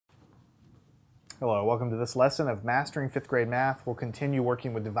Hello, welcome to this lesson of Mastering 5th Grade Math. We'll continue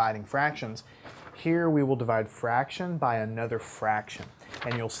working with dividing fractions. Here we will divide fraction by another fraction.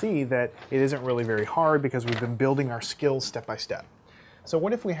 And you'll see that it isn't really very hard because we've been building our skills step by step. So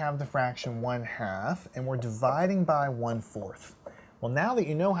what if we have the fraction 1/2 and we're dividing by 1/4? Well, now that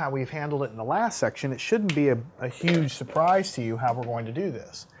you know how we've handled it in the last section, it shouldn't be a huge surprise to you how we're going to do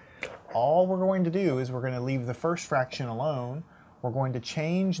this. All we're going to do is we're going to leave the first fraction alone. We're going to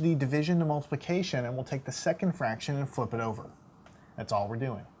change the division to multiplication, and we'll take the second fraction and flip it over. That's all we're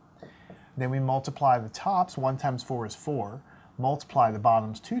doing. Then we multiply the tops. 1 times 4 is 4. Multiply the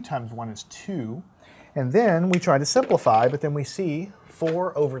bottoms. 2 times 1 is 2. And then we try to simplify, but then we see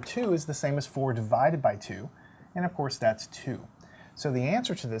 4 over 2 is the same as 4 divided by 2. And of course, that's 2. So the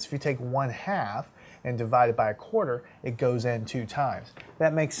answer to this, if you take 1/2 and divide it by 1/4, it goes in 2 times.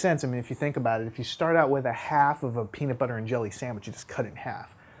 That makes sense. I mean, if you think about it, if you start out with a half of a peanut butter and jelly sandwich, you just cut it in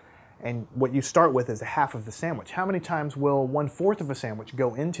half. And what you start with is a half of the sandwich. How many times will 1/4 of a sandwich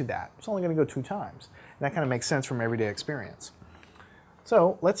go into that? It's only going to go 2 times. And that kind of makes sense from everyday experience.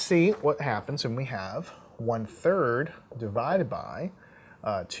 So let's see what happens when we have 1/3 divided by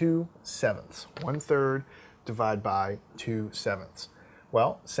 2/7. 1/3 divided by 2/7.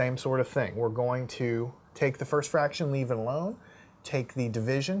 Well, same sort of thing. We're going to take the first fraction, leave it alone, take the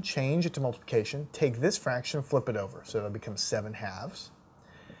division, change it to multiplication, take this fraction, flip it over. So it'll become 7/2.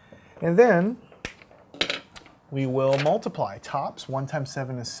 And then we will multiply tops. 1 times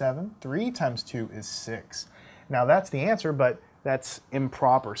 7 is 7. 3 times 2 is 6. Now that's the answer, but that's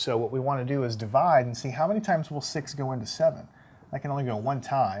improper. So what we want to do is divide and see how many times will 6 go into 7. That can only go 1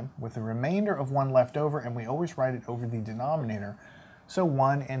 time with the remainder of 1 left over, and we always write it over the denominator. So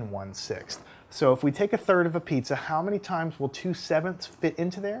 1 and 1/6. So if we take 1/3 of a pizza, how many times will 2/7 fit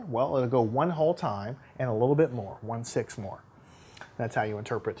into there? Well, it'll go 1 whole time and a little bit more, 1/6 more. That's how you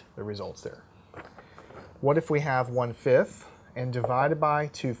interpret the results there. What if we have 1/5 and divided by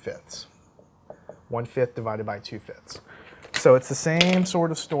 2/5? 1/5 divided by 2/5. So it's the same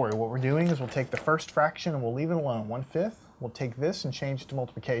sort of story. What we're doing is we'll take the first fraction and we'll leave it alone, 1/5. We'll take this and change it to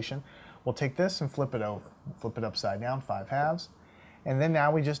multiplication. We'll take this and flip it over. We'll flip it upside down, 5/2. And then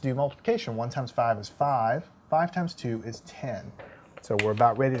now we just do multiplication. 1 times 5 is 5. 5 times 2 is 10. So we're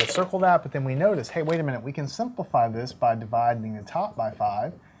about ready to circle that, but then we notice, hey, wait a minute, we can simplify this by dividing the top by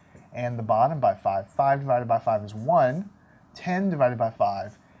 5 and the bottom by 5. 5 divided by 5 is 1. 10 divided by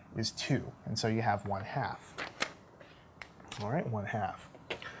 5 is 2. And so you have 1/2. All right, 1/2.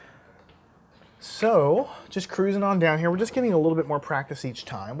 So just cruising on down here, we're just getting a little bit more practice each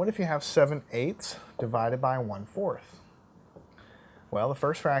time. What if you have 7/8 divided by 1/4? Well, the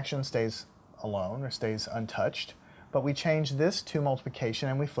first fraction stays alone or stays untouched, but we change this to multiplication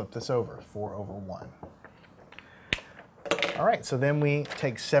and we flip this over, 4 over 1. All right, so then we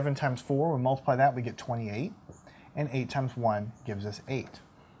take 7 times 4, we multiply that, we get 28, and 8 times 1 gives us 8.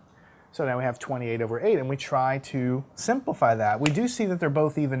 So now we have 28 over 8, and we try to simplify that. We do see that they're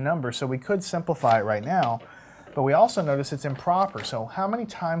both even numbers, so we could simplify it right now, but we also notice it's improper. So how many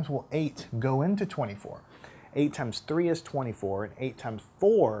times will 8 go into 24? 8 times 3 is 24, and 8 times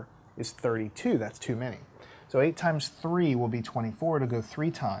 4 is 32. That's too many. So 8 times 3 will be 24. It'll go 3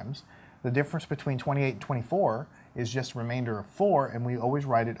 times. The difference between 28 and 24 is just remainder of 4, and we always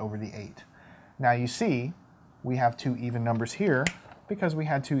write it over the 8. Now you see we have 2 even numbers here because we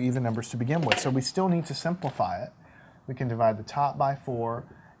had 2 even numbers to begin with. So we still need to simplify it. We can divide the top by 4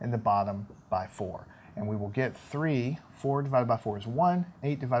 and the bottom by 4. And we will get 3. 4 divided by 4 is 1.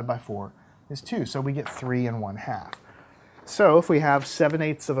 8 divided by 4 is 2. So we get 3 and 1/2. So if we have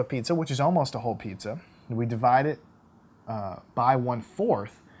 7/8 of a pizza, which is almost a whole pizza, and we divide it by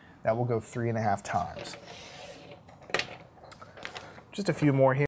 1/4, that will go 3.5 times. Just a few more here.